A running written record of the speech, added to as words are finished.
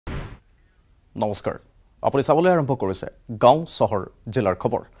নমস্কাৰ আপুনি চাবলৈ আৰম্ভ কৰিছে গাঁও চহৰ জিলাৰ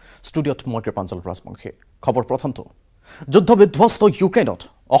খবৰ ষ্টুডিঅ'ত মই কৃপাঞ্জল ৰাজবংশী খবৰ প্ৰথমটো যুদ্ধ বিধ্বস্ত ইউক্ৰেইনত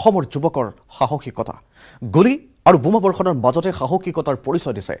অসমৰ যুৱকৰ সাহসিকতা গুলি আৰু বোমা বৰ্ষণৰ মাজতে সাহসিকতাৰ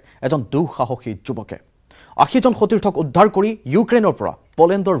পৰিচয় দিছে এজন দুঃসাহসী যুৱকে 80 জন সতীৰ্থক উদ্ধাৰ কৰি ইউক্ৰেইনৰ পৰা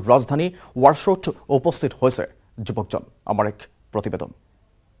পোলেণ্ডৰ ৰাজধানী ৱাৰ্ছাত উপস্থিত হৈছে যুৱকজন আমাৰ এক প্ৰতিবেদন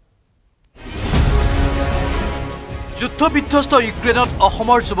যুদ্ধ বিধ্বস্ত ইউক্ৰেইনত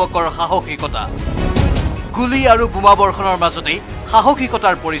অসমৰ যুৱকৰ সাহসিকতা গুলি আৰু বোমা বৰ্ষণৰ মাজতে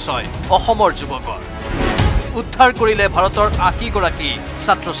সাহসিকতাৰ পৰিচয় অসমৰ যুৱকৰ উদ্ধাৰ কৰিলে ভাৰতৰ 80 গৰাকী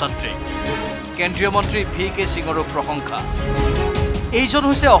ছাত্ৰ-ছাত্ৰী কেন্দ্ৰীয় মন্ত্ৰী ভি.কে. সিঙৰো প্ৰশংসা এইজন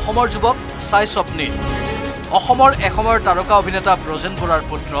হৈছে অসমৰ যুৱক সাই স্বপ্নীল অসমৰ এসময়ৰ তাৰকা অভিনেতা ব্ৰজেন বৰাৰ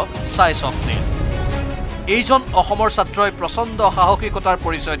পুত্ৰ সাই স্বপ্নীল এইজন অসমৰ ছাত্ৰই প্ৰচণ্ড সাহসিকতাৰ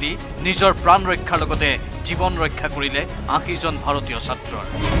পৰিচয় দি নিজৰ প্ৰাণ ৰক্ষাৰ লগতে জীৱন ৰক্ষা কৰিলে 80 জন ভাৰতীয় ছাত্ৰৰ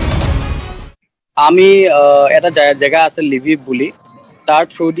আমি এটা জায়গা আছে লিভিভ বুলি তাৰ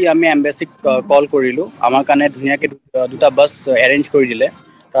থ্ৰু দি আমি এম্বাসিক কল কৰিলো আমাৰ কাৰণে ধুনিয়াকে দুটা বাস এৰেঞ্জ কৰি দিলে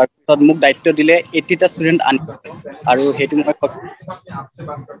তাৰ পিছত মোক দায়িত্ব দিলে 80টা ষ্টুডেন্ট আনি আৰু হেতু মই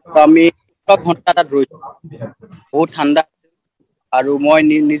আমি ঘণ্টা তাত ৰৈ বহুত ঠাণ্ডা আৰু মই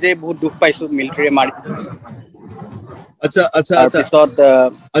নিজে বহুত দুখ পাইছো মিলিটাৰী মাৰি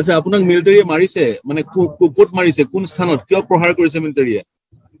আচ্ছা আপোনাক মিলিটাৰীয়ে মাৰিছে মানে কোট মাৰিছে কোন স্থানত কিয় প্ৰহাৰ কৰিছে মিলিটাৰীয়ে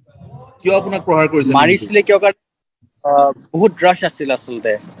কিয় আপোনাক প্ৰহাৰ কৰিছে মাৰিছিলে কিয় বহুত ৰাশ আছিল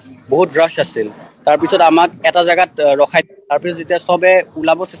আসলতে বহুত ৰাশ আছিল তাৰ পিছত আমাক এটা জায়গাত ৰখাই তাৰ পিছত যেতিয়া সবে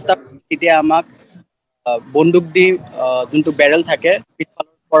উলাব চেষ্টা তেতিয়া আমাক বন্দুক দি যোনটো বেৰেল থাকে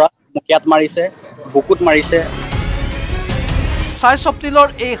পিছফালৰ পৰা মুকিয়াত মাৰিছে বুকুত মাৰিছে সাই স্বপ্নীলৰ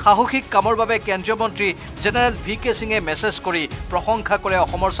এই সাহসিক কামৰ বাবে কেন্দ্ৰীয় মন্ত্ৰী জেনেৰেল ভি.কে. সিঙে মেছেজ কৰি প্ৰশংসা কৰে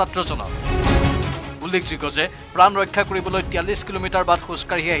অসমৰ ছাত্ৰজনক উল্লেখযোগ্য যে প্ৰাণ ৰক্ষা কৰিবলৈ 43 কিলোমিটাৰ বাট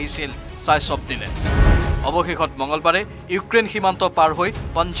খোজকাঢ়ি আহিছিল সাই স্বপ্নীলে অৱশেষত মঙলবাৰে ইউক্ৰেইন সীমান্ত পাৰ হৈ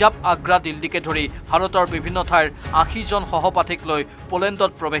পঞ্জাৱ আগ্ৰা দিল্লীকে ধৰি ভাৰতৰ বিভিন্ন ঠাইৰ 80 জন সহপাঠীক লৈ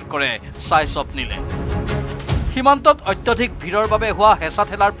পোলেণ্ডত প্ৰৱেশ কৰে সাই স্বপ্নীলে সীমান্তত অত্যধিক ভিৰৰ বাবে হোৱা হেঁচা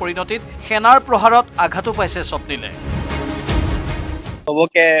ঠেলাৰ পৰিণতিত সেনাৰ প্ৰহাৰত আঘাতো পাইছে স্বপ্নীলে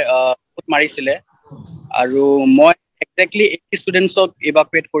সবকে মাৰিছিলে আৰু মই এক্সাক্টলি 80 ষ্টুডেন্টছক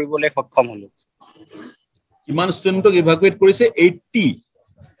ইভাকুৱেট কৰিবলৈ সক্ষম হলো কিমান ষ্টুডেন্টক ইভাকুৱেট কৰিছে 80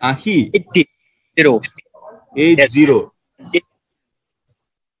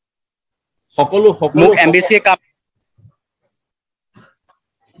 সকলো এমবিসি কাম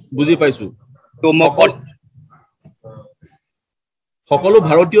বুজি পাইছো সকলো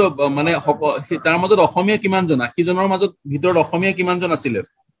ভাৰতীয় মানে তাৰ মাজত অসমীয়া কিমান জন 80 জনৰ মাজত ভিতৰত অসমীয়া কিমান জন আছিল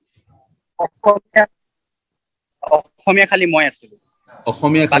অসমীয়া খালি মই আছিলো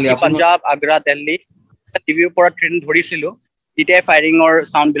অসমীয়া খালি পঞ্জাৱ আগ্ৰা দিল্লী টিভিৰ পৰা ট্ৰেইন ধৰিছিলো তেতিয়া ফায়াৰিংৰ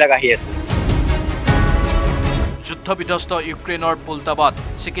সাউণ্ড বিলাক আহি আছে যুদ্ধ বিধ্বস্ত ইউক্ৰেইনৰ পোলটাবাত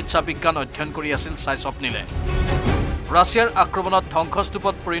চিকিৎসা বিজ্ঞান অধ্যয়ন কৰি আছিল সাই স্বপ্নীলে ৰাছিয়াৰ আক্ৰমণত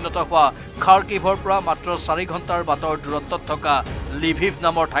ধ্বংসস্তূপত পৰিণত হোৱা খাৰ্কিভৰ পৰা মাত্ৰ 4 ঘণ্টাৰ বাটৰ দূৰত্বত থকা লিভিভ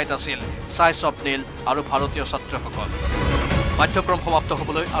নামৰ ঠাইত আছিল সাই স্বপ্নীল আৰু ভাৰতীয় ছাত্ৰসকল পাঠ্যক্ৰম সমাপ্ত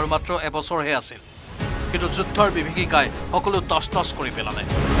হ'বলৈ আৰু মাত্ৰ এবছৰহে আছিল কিন্তু যুদ্ধৰ বিভীষিকাই সকলো তছনছ কৰি পেলালে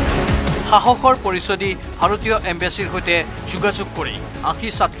সাহসৰ পৰিচয় দি ভাৰতীয় এম্বাসিৰ সৈতে যোগাযোগ কৰি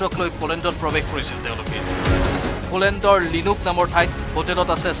 80 ছাত্ৰক লৈ পোলেণ্ডত প্ৰৱেশ কৰিছিল তেওঁলোকে পোলেণ্ডৰ লিনুক নামৰ ঠাইত হোটেলত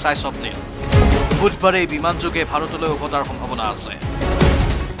আছে সাই স্বপ্নীল বুধবাৰে বিমানযোগে ভাৰতলৈ উভতাৰ সম্ভাৱনা আছে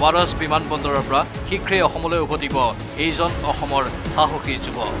ৱাৰছ বিমানবন্দৰৰ পৰা শীঘ্ৰেই অসমলৈ উভতিব এইজন অসমৰ সাহসী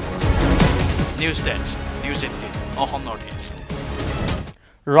যুৱক news desk news 18 Assam north east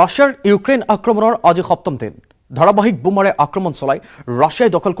ৰাছিয়াৰ ইউক্ৰেইন আক্ৰমণৰ আজি সপ্তম দিন ধাৰাবাহিক বোমাৰে আক্ৰমণ চলাই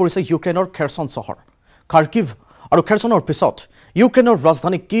ৰাছিয়াই দখল কৰিছে ইউক্ৰেইনৰ খেৰচন চহৰ খাৰ্কিভ আৰু খেৰচনৰ পিছত ইউক্ৰেইনৰ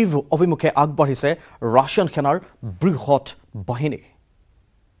ৰাজধানী কিভ অভিমুখে আগবাঢ়িছে ৰাছিয়ান সেনাৰ বৃহৎ বাহিনী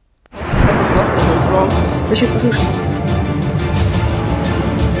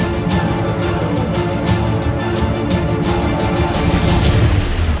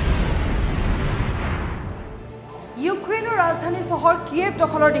ইউক্ৰেইনৰ ৰাজধানী চহৰ কিয়েভ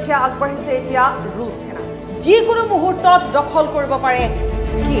দখলৰ দিশে আগবাঢ়িছে এতিয়া ৰুছ সেনা যিকোনো মুহূৰ্তত দখল কৰিব পাৰে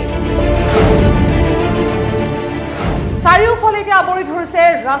কিয়েভ চাৰিওফালে এতিয়া আৱৰি ধৰিছে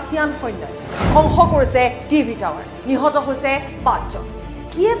ৰাছিয়ান সৈন্যই ধ্বংস কৰিছে টিভি টাৱাৰ নিহত হৈছে 5 জন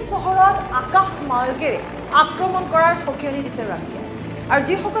কিয়েভ চহৰত আকাশ মাৰ্গেৰে আক্ৰমণ কৰাৰ সকিয়নি দিছে ৰাছিয়াই আৰু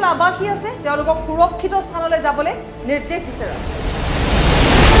যিসকল আবাসী আছে তেওঁলোকক সুৰক্ষিত স্থানলৈ যাবলৈ নিৰ্দেশ দিছে ৰাছিয়াই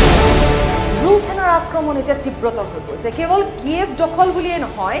ৰুছ সেনাৰ আক্ৰমণ এতিয়া তীব্ৰতৰ হৈ পৰিছে কেৱল কিয়েভ দখল বুলিয়ে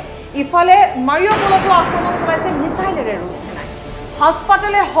নহয় ইফালে মাৰিউপলতো আক্ৰমণ চলাইছে মিছাইলেৰে ৰুছ সেনাই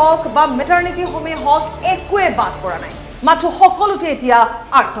হাস্পাতালে হওক বা মেটাৰনিটি হোমে হওক একোৱে বাদ পৰা নাই মাথো সকলোতে এতিয়া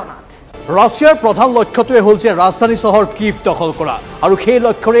আৰ্তনাদ ৰাছিয়াৰ প্ৰধান লক্ষ্যটোৱে হ'ল যে ৰাজধানী চহৰ কিভ দখল কৰা আৰু সেই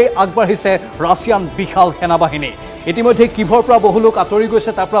লক্ষ্যৰে আগবাঢ়িছে ৰাছিয়ান বিশাল সেনাবাহিনী ইতিমধ্যে কিভৰ পৰা বহু লোক আঁতৰি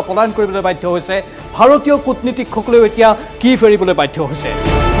গৈছে তাৰ পৰা পলায়ন কৰিবলৈ বাধ্য হৈছে ভাৰতীয় কূটনীতিকসকলেও এতিয়া কিভ এৰিবলৈ বাধ্য হৈছে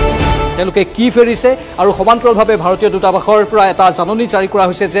তেওঁলোকে কিভ এৰিছে আৰু সমান্তৰালভাৱে ভাৰতীয় দূতাবাসৰ পৰা এটা জাননী জাৰি কৰা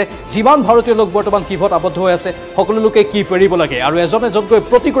হৈছে যে যিমান ভাৰতীয় লোক বৰ্তমান কিভত আবদ্ধ হৈ আছে সকলো লোকে কিভ এৰিব লাগে আৰু এজন এজনকৈ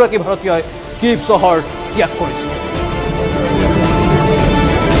প্ৰতিগৰাকী ভাৰতীয়ই কিভ চহৰ ত্যাগ কৰিছে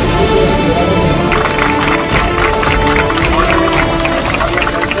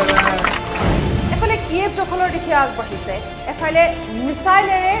আগবাঢ়িছে এফালে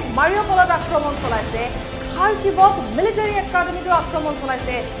মিছাইলেৰে মাৰিওপলত আক্ৰমণ চলাইছে খাৰ্কিভত মিলিটাৰী একাডেমীটো আক্ৰমণ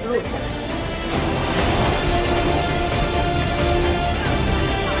চলাইছে ৰুছে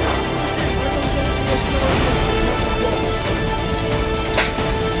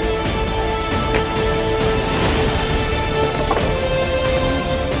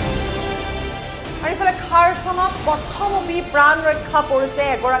আৰু ইফালে খাৰচনত প্ৰথমবি প্ৰাণ ৰক্ষা পৰিছে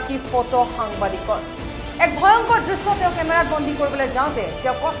এগৰাকী ফটো সাংবাদিকৰ এক ভয়ংকৰ দৃশ্য তেওঁ কেমেৰাত বন্দী কৰিবলৈ যাওঁতে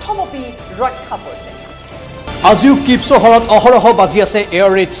তেওঁ প্ৰথমপি ৰক্ষা পৰিছে আজিও কিভ চহৰত অহৰহ বাজি আছে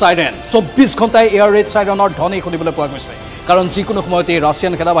এয়াৰ ৰেড সাইৰেন 24 ঘণ্টাই এয়াৰ ৰেড সাইৰেনৰ ধ্বনি শুনিবলৈ পোৱা গৈছে কাৰণ যিকোনো সময়তে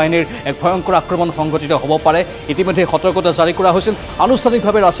ৰাছিয়ান সেনাবাহিনীৰ এক ভয়ংকৰ আক্ৰমণ সংঘটিত হ'ব পাৰে ইতিমধ্যে সতৰ্কতা জাৰি কৰা হৈছিল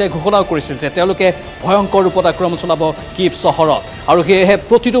আনুষ্ঠানিকভাৱে ৰাছিয়াই ঘোষণাও কৰিছিল যে তেওঁলোকে ভয়ংকৰ ৰূপত আক্ৰমণ চলাব কিভ চহৰত আৰু সেয়েহে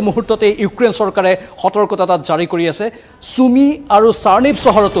প্ৰতিটো মুহূৰ্ততে ইউক্ৰেইন চৰকাৰে সতৰ্কতা তাত জাৰি কৰি আছে সুমি আৰু চাৰ্নিভ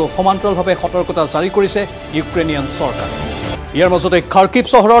চহৰতো সমান্তৰালভাৱে সতৰ্কতা জাৰি কৰিছে ইউক্ৰেইনিয়ান চৰকাৰে ইয়াৰ মাজতে খাৰ্কিভ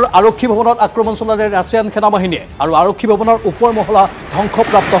চহৰৰ আৰক্ষী ভৱনত আক্ৰমণ চলালে ৰাছিয়ান সেনাবাহিনীয়ে আৰু আৰক্ষী ভৱনৰ ওপৰ মহলা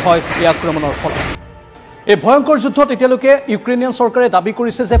ধ্বংসপ্ৰাপ্ত হয় এই আক্ৰমণৰ ফলত এই ভয়ংকৰ যুদ্ধত এতিয়ালৈকে ইউক্ৰেইনিয়ান চৰকাৰে দাবী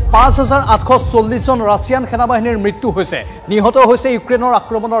কৰিছে যে 5840 জন ৰাছিয়ান সেনাবাহিনীৰ মৃত্যু হৈছে নিহত হৈছে ইউক্ৰেইনৰ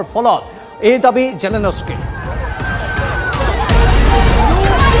আক্ৰমণৰ ফলত এই দাবী জেলেনস্কি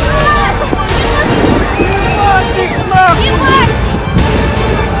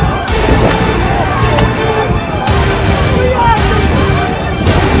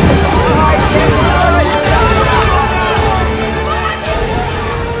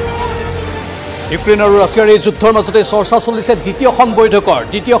ইউক্ৰেইন আৰু ৰাছিয়াৰ এই যুদ্ধৰ মাজতে চৰ্চা চলিছে দ্বিতীয়খন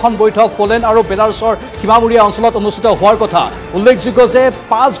বৈঠক পোলেণ্ড আৰু বেলাৰুছৰ সীমামূৰীয়া অঞ্চলত অনুষ্ঠিত হোৱাৰ কথা উল্লেখযোগ্য যে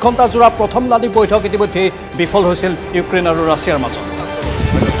 5 ঘণ্টা জোৰা প্ৰথমলানি বৈঠক ইতিমধ্যে বিফল হৈছিল ইউক্ৰেইন আৰু ৰাছিয়াৰ মাজত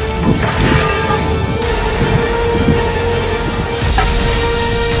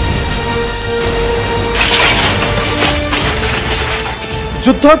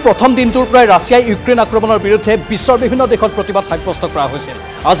যুদ্ধৰ প্ৰথম দিনটোৰ পৰাই ৰাছিয়াই ইউক্ৰেইন আক্ৰমণৰ বিৰুদ্ধে বিশ্বৰ বিভিন্ন দেশত প্ৰতিবাদ সাব্যস্ত কৰা হৈছিল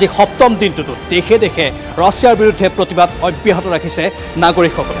আজি সপ্তম দিনটোত দেশে দেশে ৰাছিয়াৰ বিৰুদ্ধে প্ৰতিবাদ অব্যাহত ৰাখিছে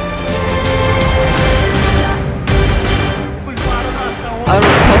নাগৰিকসকলে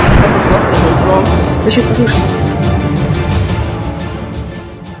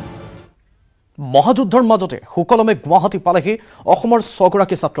মহাযুদ্ধৰ মাজতে সুকলমে গুৱাহাটী পালেহি অসমৰ 6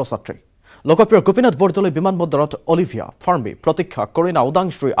 গৰাকী ছাত্ৰ-ছাত্ৰী লোকপ্ৰিয় গোপীনাথ বৰদলৈ বিমানবন্দৰত অলিভিয়া ফাৰ্মি প্ৰতীক্ষা কৰিনা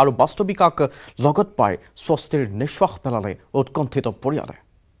উদাংশ্ৰী আৰু বাস্তৱিকাক লগত পাই স্বস্তিৰ নিশ্বাস পেলালে উৎকণ্ঠিত পৰিয়ালে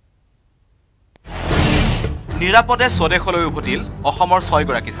নিৰাপদে স্বদেশলৈ উভতিল অসমৰ 6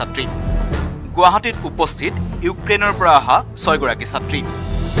 গৰাকী ছাত্ৰী গুৱাহাটীত উপস্থিত ইউক্ৰেইনৰ পৰা অহা 6 গৰাকী ছাত্ৰী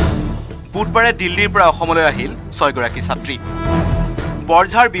বুধবাৰে দিল্লীৰ পৰা অসমলৈ আহিল 6 গৰাকী ছাত্ৰী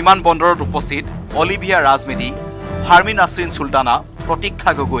বৰঝাৰ বিমানবন্দৰত উপস্থিত অলিভিয়া ৰাজমেধি ফাৰ্মি নাছৰিন চুলতানা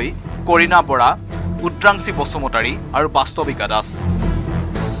প্ৰতীক্ষা গগৈ কৰিনা বৰা উদ্ৰাংশী বসুমতাৰী আৰু বাস্তৱিকা দাস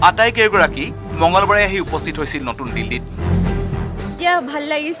আটাইকেইগৰাকী মঙলবাৰে আহি উপস্থিত হৈছিল নতুন দিল্লীত এতিয়া ভাল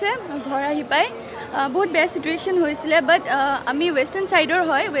লাগিছে ঘৰ আহি পাই বহুত বেয়া সিচুৱেশ্যন হৈছিলে বাট আমি ৱেষ্টাৰ্ণ সাইডৰ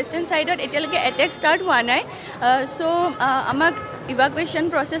হয় ৱেষ্টাৰ্ণ সাইডত এতিয়ালৈকে এটেক ষ্টাৰ্ট হোৱা নাই সো আমাক ইভাকুৱেশ্যন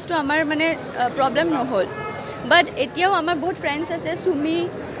প্ৰচেছটো আমাৰ মানে প্ৰব্লেম নহ'ল বাট এতিয়াও আমাৰ বহুত ফ্ৰেণ্ডছ আছে সুমি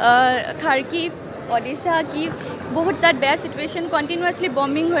খাৰ্কিভ অডিশা কি বহুত তাত বেয়া সিচুৱেশ্যন কণ্টিনিউৱাছলি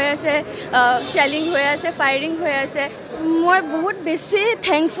বম্বিং হৈ আছে শেলিং হৈ আছে ফায়াৰিং হৈ আছে মই বহুত বেছি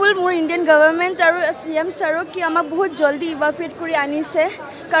থেংকফুল মোৰ ইণ্ডিয়ান গভৰ্ণমেণ্ট আৰু CM ছাৰক কি আমাক বহুত জলদি ইভাকুৱেট কৰি আনিছে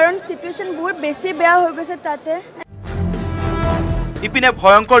কাৰণ সিচুৱেশ্যন বহুত বেছি বেয়া হৈ গৈছে তাতে ইপিনে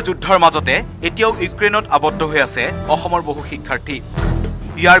ভয়ংকৰ যুদ্ধৰ মাজতে এতিয়াও ইউক্ৰেইনত আবদ্ধ হৈ আছে অসমৰ বহু শিক্ষাৰ্থী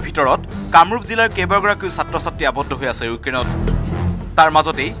ইয়াৰ ভিতৰত কামৰূপ জিলাৰ কেইবাগৰাকীও ছাত্ৰ-ছাত্ৰী আবদ্ধ হৈ আছে ইউক্ৰেইনত তাৰ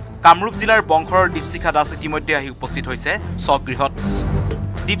মাজতেই কামৰূপ জিলাৰ বংশৰৰ দীপশিখা দাস ইতিমধ্যে আহি উপস্থিত হৈছে স্বগৃহত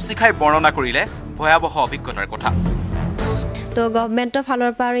দীপশিখাই বৰ্ণনা কৰিলে ভয়াৱহ অভিজ্ঞতাৰ কথা তো গভৰ্ণমেণ্টৰ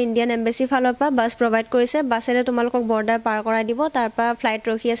ফালৰ পৰা আৰু ইণ্ডিয়ান এম্বেচি ফালৰ পৰা বাছ প্ৰভাইড কৰিছে বাছেৰে তোমালোকক বৰ্ডাৰ পাৰ কৰাই দিব তাৰ পৰা ফ্লাইট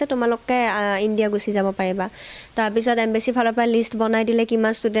ৰখি আছে তোমালোকে ইণ্ডিয়া গুচি যাব পাৰিবা তাৰপিছত এম্বেচি ফালৰ পৰা লিষ্ট বনাই দিলে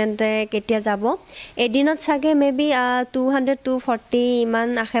কিমান ষ্টুডেণ্টে কেতিয়া যাব এদিনত চাগে মেবি 200 to 40 ইমান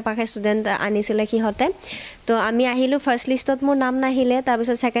আশে পাশে ষ্টুডেণ্ট আনিছিলে সিহঁতে তো আমি আহিলোঁ ফাৰ্ষ্ট লিষ্টত মোৰ নাম নাহিলে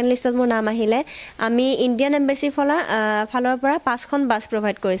তাৰপিছত ছেকেণ্ড লিষ্টত মোৰ নাম আহিলে আমি ইণ্ডিয়ান এম্বেচি ফালৰ পৰা 5খন বাছ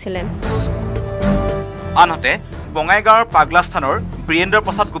প্ৰভাইড কৰিছিলে আনহাতে বঙাইগাঁৱৰ পাগলাস্থানৰ বীৰেন্দ্ৰ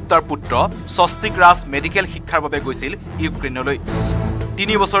প্ৰসাদ গুপ্তাৰ পুত্ৰ স্বস্তিক ৰাজ মেডিকেল শিক্ষাৰ বাবে গৈছিল ইউক্ৰেইনলৈ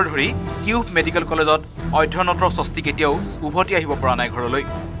 3 বছৰ ধৰি কিউব মেডিকেল কলেজত অধ্যয়নৰত স্বস্তিক এতিয়াও উভতি আহিব পৰা নাই ঘৰলৈ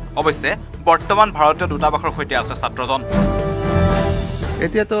অৱশ্যে বৰ্তমান ভাৰতীয় দূতাবাসৰ সৈতে আছে ছাত্ৰজন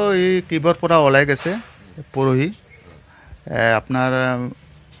এতিয়া তো এই কিবৰ পৰা ওলাই গৈছে পৰহি আপোনাৰ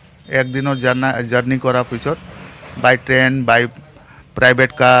একদিনৰ জাৰ্নি কৰাৰ পিছত বাই ট্ৰেইন বাই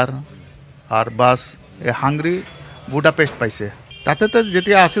প্ৰাইভেট কাৰ আৰু বাছ হাংৰি বুডাপেষ্ট পাইছে তাতে তো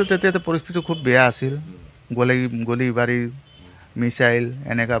যেতিয়া আছিল তেতিয়া পৰিস্থিতি খুব বেয়া আছিল গলিবাৰী মিছাইল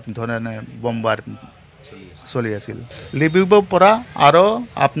এনেকুৱা ধৰণে বম্বাৰ চলি আছিল লিবিবৰ পৰা আৰু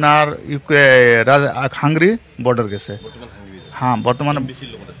আপোনাৰ হাংৰি বৰ্ডাৰ গৈছে বৰ্তমান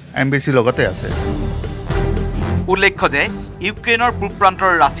এম্বেচিৰ লগতে আছে উল্লেখ্য যে ইউক্ৰেইনৰ পূব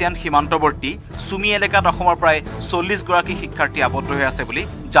প্ৰান্তৰ ৰাছিয়ান সীমান্তৱৰ্তী সুমি এলেকাত অসমৰ প্ৰায় 40 গৰাকী শিক্ষাৰ্থী আবদ্ধ হৈ আছে বুলি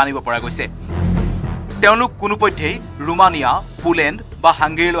জানিব পৰা গৈছে তেওঁলোক কোনোপধ্যেই ৰোমানিয়া পোলেণ্ড বা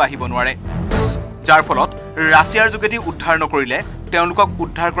হাংগেৰীলৈ আহিব নোৱাৰে যাৰ ফলত ৰাছিয়াৰ যোগেদি উদ্ধাৰ নকৰিলে তেওঁলোকক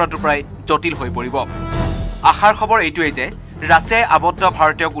উদ্ধাৰ কৰাটো প্ৰায় জটিল হৈ পৰিব আশাৰ খবৰ এইটোৱেই যে ৰাছিয়াই আবদ্ধ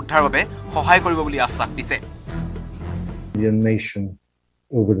ভাৰতীয়ক উদ্ধাৰৰ বাবে সহায় কৰিব বুলি আশ্বাস দিছে Indian nation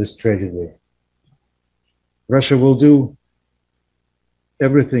over this tragedy. Russia will do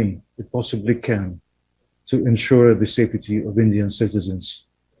everything it possibly can to ensure the safety of Indian citizens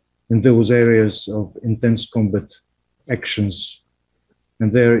in those areas of intense combat actions and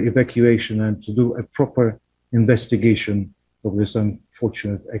their evacuation and to do a proper investigation of this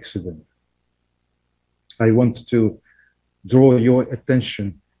unfortunate accident. I want to draw your attention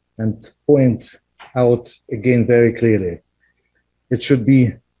and point out again very clearly. It should be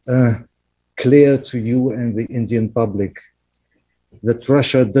clear to you and the Indian public that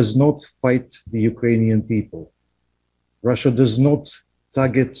Russia does not fight the Ukrainian people. Russia does not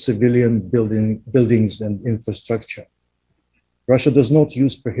target civilian buildings and infrastructure. Russia does not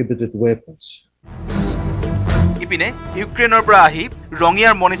use prohibited weapons. ইপিনে ইউক্ৰেইনৰ পৰা আহি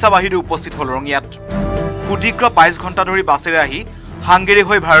ৰঙিয়াৰ মনিষা বাহিনী উপস্থিত হ'ল ৰঙিয়াত সুদীৰ্ঘ 22 ঘণ্টা ধৰি বাছেৰে আহি হাংগেৰী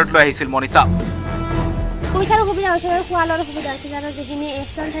হৈ ভাৰতলৈ আহিছিল মনিষা পইচাৰ সুবিধা হৈছে আৰু খোৱালৰ সুবিধা হৈছে আৰু যিখিনি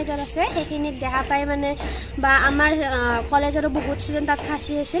ইষ্টাৰ্ণ সাইডত আছে সেইখিনিত দেখা পাই মানে বা আমাৰ কলেজৰো বহুত ষ্টুডেণ্ট তাত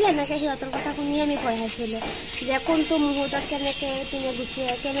ফাঁচি আছিল এনেকৈ সিহঁতৰ কথা শুনি আমি ভয় খাইছিলোঁ যে কোনটো মুহূৰ্তত কেনেকৈ পিনে গুচি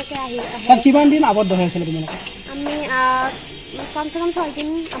কেনেকৈ আহি কিমান দিন আবদ্ধ হৈ আছিলে তোমালোকে আমি কমচে কম 6 দিন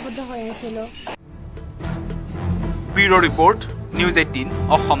আবদ্ধ হৈ আছিলোঁ bureau report news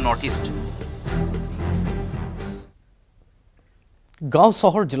 18 Assam north east গাঁও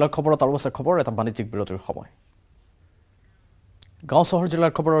চহৰ জিলাৰ খবৰত আৰু আছে খবৰ এটা বাণিজ্যিক বিৰতিৰ সময় গাঁও চহৰ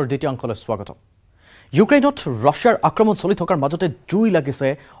জিলাৰ খবৰৰ দ্বিতীয় অংশলৈ স্বাগতম ইউক্ৰেইনত ৰাছিয়াৰ আক্ৰমণ চলি থকাৰ মাজতে জুই লাগিছে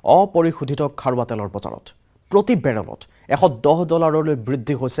অপৰিশোধিত খাৰুৱা তেলৰ বজাৰত প্ৰতি বেৰেলত $110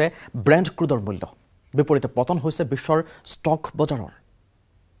 বৃদ্ধি হৈছে ব্ৰেণ্ট ক্ৰুডৰ মূল্য বিপৰীতে পতন হৈছে বিশ্বৰ ষ্টক বজাৰৰ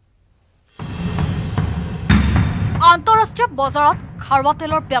আন্তঃৰাষ্ট্ৰীয় বজাৰত খাৰুৱা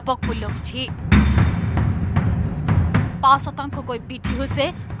তেলৰ ব্যাপক মূল্য বৃদ্ধি 5% বৃদ্ধি হৈছে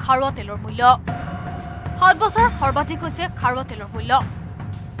খাৰুৱা তেলৰ মূল্য 7 বছৰ সৰ্বাধিক হৈছে খাৰুৱা তেলৰ মূল্য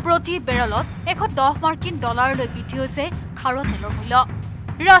প্ৰতি বেৰেলত $110 মাৰ্কিন বৃদ্ধি হৈছে খাৰুৱা তেলৰ মূল্য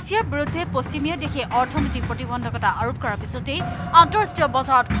ৰাছিয়াৰ বিৰুদ্ধে পশ্চিমীয়া দেশে অৰ্থনৈতিক প্ৰতিবন্ধকতা আৰোপ কৰাৰ পিছতে আন্তঃৰাষ্ট্ৰীয়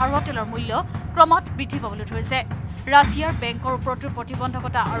বজাৰত খাৰুৱা তেলৰ মূল্য ক্ৰমাৎ বৃদ্ধি পাবলৈ ধৰিছে ৰাছিয়াৰ বেংকৰ ওপৰতো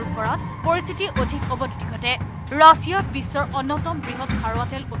প্ৰতিবন্ধকতা আৰোপ কৰাত পৰিস্থিতি অধিক অৱনতি ঘটে ৰাছিয়া বিশ্বৰ অন্যতম বৃহৎ খাৰুৱা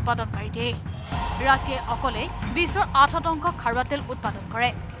তেল উৎপাদনকাৰী দেশ ৰাছিয়াই অকলে বিশ্বৰ 8% খাৰুৱা তেল উৎপাদন কৰে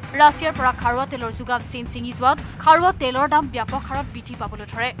ৰাছিয়াৰ পৰা খাৰুৱা তেলৰ যোগান ছিঙি যোৱাত খাৰুৱা তেলৰ দাম ব্যাপক হাৰত বৃদ্ধি পাবলৈ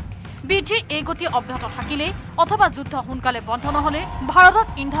ধৰে বৃদ্ধিৰ এই গতি অব্যাহত থাকিলে অথবা যুদ্ধ সোনকালে বন্ধ নহলে ভাৰতত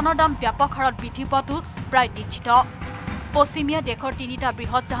ইন্ধনৰ দাম ব্যাপক হাৰত বৃদ্ধি পোৱাটো প্ৰায় নিশ্চিত পশ্চিমীয়া দেশৰ 3টা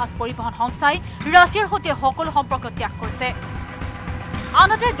বৃহৎ জাহাজ পৰিবহণ সংস্থাই ৰাছিয়াৰ সৈতে সকলো সম্পৰ্ক ত্যাগ কৰিছে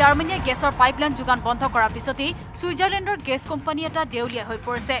আনহাতে জাৰ্মানীয়ে গেছৰ পাইপলাইন যোগান বন্ধ কৰাৰ পিছতে ছুইজাৰলেণ্ডৰ গেছ কোম্পানী এটা দেউলীয়া হৈ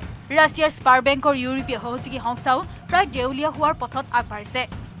পৰিছে ৰাছিয়াৰ স্পাৰ বেংকৰ ইউৰোপীয় সহযোগী সংস্থাও প্ৰায় দেউলীয়া হোৱাৰ পথত আগবাঢ়িছে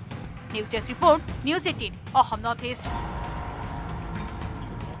news desk report news 18 Assam north east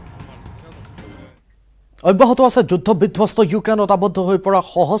অব্যাহত আছে যুদ্ধ বিধ্বস্ত ইউক্ৰেইনত আবদ্ধ হৈ পৰা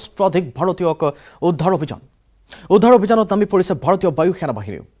সহস্ৰাধিক ভাৰতীয়ক উদ্ধাৰ অভিযানত নামি পৰিছে ভাৰতীয় বায়ু সেনা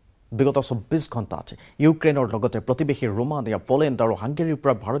বাহিনীও বিগত 24 ঘণ্টাত ইউক্ৰেইনৰ লগতে প্ৰতিবেশী ৰোমানিয়া, পোলেণ্ড আৰু হাংগেৰীৰ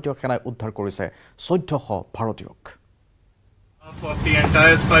পৰা ভাৰতীয় সেনাই উদ্ধাৰ কৰিছে 1400 ভাৰতীয়ক। Of the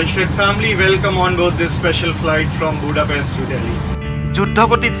entire SpiceJet family, welcome on board this special flight from Budapest to Delhi.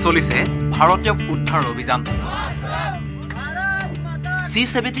 যুদ্ধগতিত চলিছে ভাৰতীয় উদ্ধাৰ অভিযান।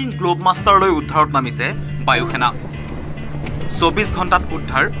 C-17 গ্লোবমাষ্টাৰলৈ উদ্ধাৰত নামিছে বায়ুসেনা। 24 ঘণ্টাত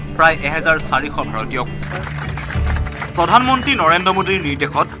উদ্ধাৰ প্ৰায় 1400 ভাৰতীয়ক। প্ৰধানমন্ত্ৰী নৰেন্দ্ৰ মোদীৰ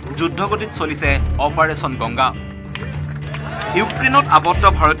নিৰ্দেশত যুদ্ধগতিত চলিছে অপাৰেশ্যন গংগা। ইউক্ৰেইনত আবদ্ধ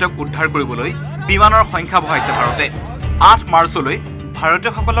ভাৰতীয়ক উদ্ধাৰ কৰিবলৈ বিমানৰ সংখ্যা বঢ়াইছে ভাৰতে। 8 মাৰ্চলৈ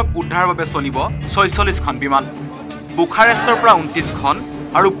ভাৰতীয়সকলক উদ্ধাৰৰ বাবে চলিব 46খন বিমান। বুখাৰেষ্টৰ পৰা 29খন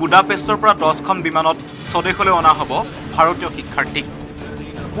আৰু বুদাপেষ্টৰ পৰা 10খন বিমানত স্বদেশলৈ অনা হ'ব ভাৰতীয় শিক্ষাৰ্থীক।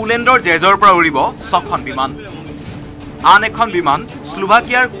 পোলেণ্ডৰ জেজৰ পৰা উৰিব 6খন বিমান। আন এখন বিমান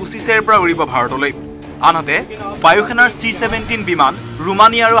স্লোভাকিয়াৰ কুচিচেৰ পৰা উৰিব ভাৰতলৈ। আনহাতে বায়ুসেনাৰ C-17 বিমান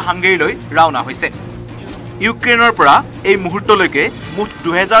ৰোমানিয়া আৰু হাংগেৰীলৈ ৰাওনা হৈছে। ইউক্ৰেইনৰ পৰা এই মুহূৰ্তলৈকে মুঠ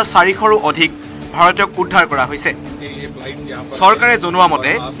 2400ৰো অধিক ভাৰতীয়ক উদ্ধাৰ কৰা হৈছে। চৰকাৰে জনোৱা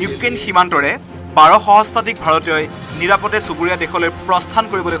মতে ইউক্ৰেইন সীমান্তৰে 12 সহস্ৰাধিক ভাৰতীয়ই নিৰাপদে চুবুৰীয়া দেশলৈ প্ৰস্থান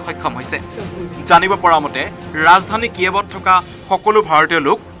কৰিবলৈ সক্ষম হৈছে। জানিব পৰা মতে ৰাজধানী কিয়েভত থকা সকলো ভাৰতীয়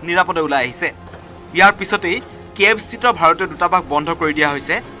লোক নিৰাপদে ওলাই আহিছে। ইয়াৰ পিছতেই কিয়েভস্থিত ভাৰতীয় দূতাবাস বন্ধ কৰি দিয়া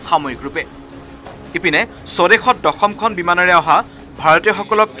হৈছে সাময়িক ৰূপে। ইপিনে স্বদেশত 10খন বিমানেৰে অহা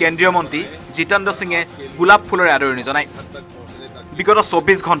ভাৰতীয়সকলক কেন্দ্ৰীয় মন্ত্ৰী জিতেন্দ্ৰ সিঙে গোলাপ ফুলেৰে আদৰণি জনায়। বিগত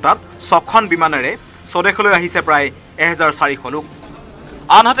 24 ঘণ্টাত 6খন বিমানেৰে স্বদেশলৈ আহিছে প্ৰায় 1400 লোক।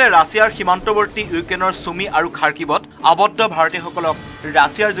 আনহাতে ৰাছিয়াৰ সীমান্তৱৰ্তী ইউক্ৰেইনৰ সুমি আৰু খাৰ্কিভত আবদ্ধ ভাৰতীয়সকলক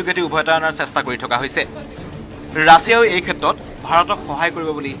ৰাছিয়াৰ যোগেদি উভতাই অনাৰ চেষ্টা কৰি থকা হৈছে। ৰাছিয়াও এই ক্ষেত্ৰত ভাৰতক সহায় কৰিব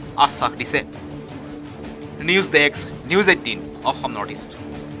বুলি আশ্বাস দিছে। News desk, News 18 Assam north east.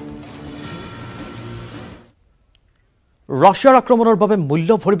 ৰাছিয়াৰ আক্ৰমণৰ বাবে মূল্য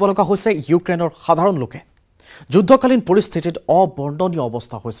ভৰিব লগা হৈছে ইউক্ৰেইনৰ সাধাৰণ লোকে। যুদ্ধকালীন পৰিস্থিতিত অবৰ্ণনীয়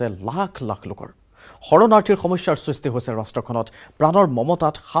অৱস্থা হৈছে লাখ লাখ লোকৰ। শৰণাৰ্থীৰ সমস্যাৰ সৃষ্টি হৈছে ৰাষ্ট্ৰখনত। প্ৰাণৰ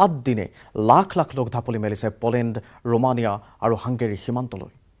মমতাত 7 দিনে লাখ লাখ লোক ঢাপলি মেলিছে পোলেণ্ড, ৰোমানিয়া আৰু হাংগেৰীৰ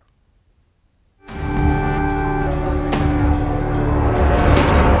সীমান্তলৈ।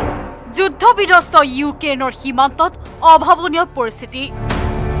 যুদ্ধবিধ্বস্ত ইউক্ৰেইনৰ সীমান্তত অভাৱনীয় পৰিস্থিতি।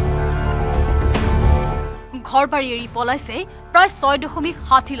 ঘৰবাৰী এৰি পলাইছে প্ৰায়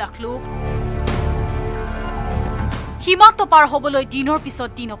 6.60 লাখ লোক। সীমান্ত পাৰ হ'বলৈ দিনৰ পিছত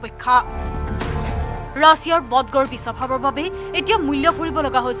দিন অপেক্ষা। ৰাছিয়াৰ বদগৰ্বী স্বভাৱৰ বাবে এতিয়া মূল্য ভৰিব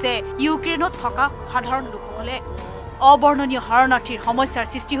লগা হৈছে ইউক্ৰেইনত থকা সাধাৰণ লোকসকলে। অবৰ্ণনীয় শৰণাৰ্থীৰ সমস্যাৰ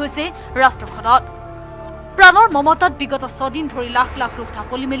সৃষ্টি হৈছে ৰাষ্ট্ৰখনত। প্ৰাণৰ মমতাত বিগত 6 দিন ধৰি লাখ লাখ লোক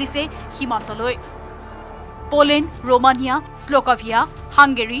ঢাপলি মেলিছে সীমান্তলৈ। পোলেণ্ড, ৰোমানিয়া, স্লোভাকিয়া,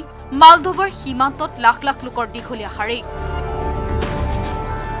 হাংগেৰী, মালডোভাৰ সীমান্তত লাখ লাখ লোকৰ দীঘলীয়া শাৰী।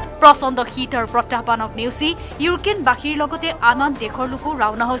 প্ৰচণ্ড শীত আৰু প্ৰত্যাহ্বানক নেওচি ইউক্ৰেইনবাসীৰ লগতে আন দেশৰ লোকো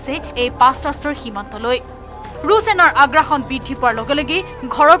ৰাওনা হৈছে এই 5 ৰাষ্ট্ৰৰ সীমান্তলৈ। ৰুছ সেনাৰ আগ্ৰাসন বৃদ্ধি পোৱাৰ লগে লগে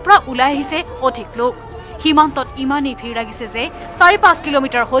ঘৰৰ পৰা ওলাই আহিছে অধিক লোক। সীমান্তত ইমানেই ভিৰ লাগিছে যে 4-5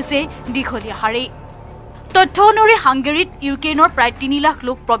 কিলোমিটাৰ হৈছে দীঘলীয়া শাৰী। তথ্য অনুসৰি হাংগেৰীত ইউক্ৰেইনৰ প্ৰায় 3 লাখ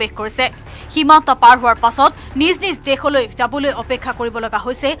লোক প্ৰৱেশ কৰিছে। সীমান্ত পাৰ হোৱাৰ পাছত নিজ নিজ দেশলৈ যাবলৈ অপেক্ষা কৰিব লগা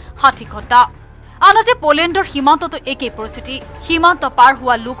হৈছে 60 ঘণ্টা। আনহাতে পোলেণ্ডৰ সীমান্ততো একেই পৰিস্থিতি। সীমান্ত পাৰ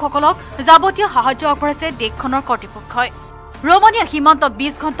হোৱা লোকসকলক যাৱতীয় সাহায্য আগবঢ়াইছে দেশখনৰ কৰ্তৃপক্ষই। ৰোমানিয়া সীমান্ত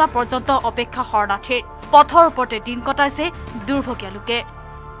 20 ঘণ্টা পৰ্যন্ত অপেক্ষা শৰণাৰ্থীৰ। পথৰ ওপৰতে দিন কটাইছে দুৰ্ভগীয়া লোকে।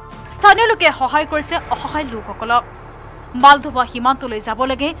 স্থানীয় লোকে সহায় কৰিছে অসহায় লোকসকলক। মালডোভা সীমান্তলৈ যাব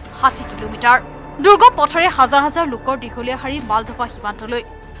লাগে 60 কিলোমিটাৰ। দুৰ্গম পথৰে হাজাৰ হাজাৰ লোকৰ দীঘলীয়া শাৰী মালডোভা সীমান্তলৈ।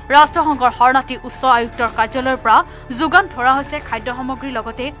 ৰাষ্ট্ৰসংঘৰ শৰণাৰ্থী উচ্চ আয়ুক্তৰ কাৰ্যালয়ৰ পৰা যোগান ধৰা হৈছে খাদ্য সামগ্ৰীৰ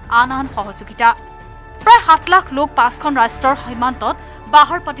লগতে আন সহযোগিতা। প্ৰায় 7 লাখ লোক 5খন ৰাষ্ট্ৰৰ সীমান্তত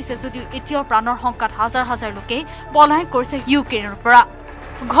বাহাৰ পাতিছে যদিও এতিয়াও প্ৰাণৰ শংকাত হাজাৰ হাজাৰ লোকে পলায়ন কৰিছে ইউক্ৰেইনৰ পৰা।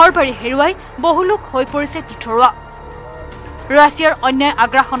 ঘৰবাৰী হেৰুৱাই বহু লোক হৈ পৰিছে তিথৰুৱা। ৰাছিয়াৰ অন্যায়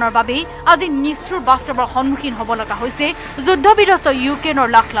আগ্ৰাসনৰ বাবেই আজি নিষ্ঠুৰ বাস্তৱৰ সন্মুখীন হ'ব লগা হৈছে যুদ্ধবিধ্বস্ত ইউক্ৰেইনৰ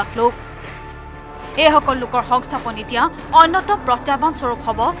লাখ লাখ লোক। এইসকল লোকৰ সংস্থাপন এতিয়া অন্যতম প্ৰত্যাহ্বান স্বৰূপ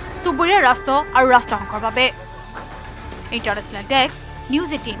হ'ব চুবুৰীয়া ৰাষ্ট্ৰ আৰু ৰাষ্ট্ৰসংঘৰ বাবে। International desk, News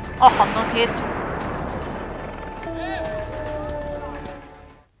 18 Assam north east.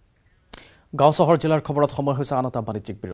 গাঁও চহৰ জিলাৰ খবৰত সময় হৈছে আন এটা বাণিজ্যিক